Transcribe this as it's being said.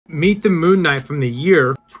Meet the Moon Knight from the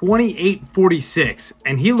year 2846,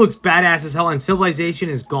 and he looks badass as hell, and civilization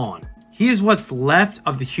is gone. He is what's left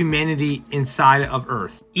of the humanity inside of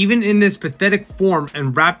Earth. Even in this pathetic form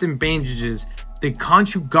and wrapped in bandages, the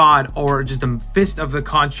Khonshu god, or just the fist of the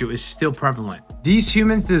Khonshu, is still prevalent. These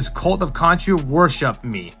humans, this cult of Khonshu, worship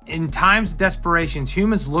me. In times of desperation,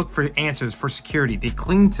 humans look for answers for security. They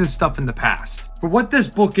cling to stuff in the past. For what this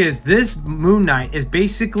book is, this Moon Knight is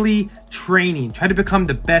basically training, trying to become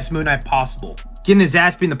the best Moon Knight possible. Getting his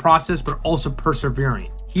ass beat in the process, but also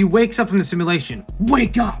persevering. He wakes up from the simulation.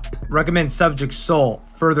 Wake up! Recommend subject soul.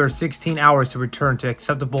 Further 16 hours to return to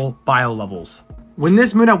acceptable bio levels. When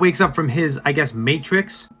this Moon Knight wakes up from his, I guess,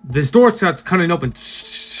 matrix, this door starts cutting open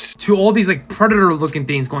to all these like predator looking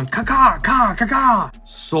things going ka-ka, ka, ka-ka.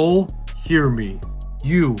 Soul, hear me.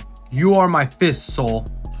 You are my fist, Soul.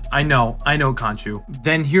 I know, Khonshu.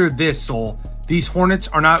 Then hear this, Soul. These hornets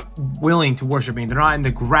are not willing to worship me. They're not in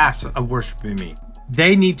the grasp of worshiping me.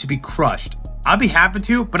 They need to be crushed. I'll be happy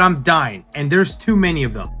to, but I'm dying, and there's too many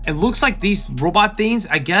of them. It looks like these robot things,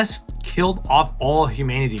 I guess, killed off all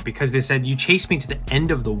humanity because they said, you chased me to the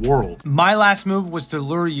end of the world. My last move was to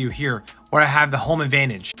lure you here, where I have the home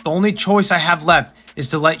advantage. The only choice I have left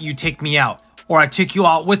is to let you take me out, or I take you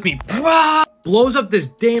out with me. Blows up this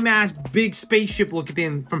damn ass big spaceship looking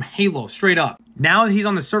thing from Halo, straight up. Now he's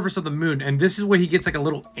on the surface of the moon, and this is where he gets like a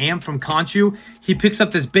little amp from Khonshu. He picks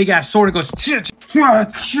up this big ass sword and goes,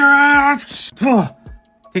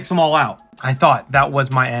 takes them all out. I thought that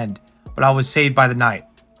was my end, but I was saved by the night.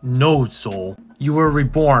 No, Soul. You were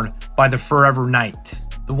reborn by the forever night.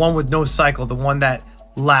 The one with no cycle, the one that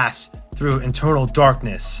lasts through eternal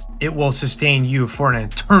darkness. It will sustain you for an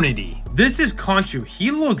eternity. This is Khonshu.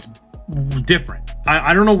 He looks different.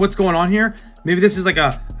 I don't know what's going on here. Maybe this is like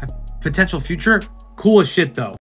a potential future. Cool as shit though.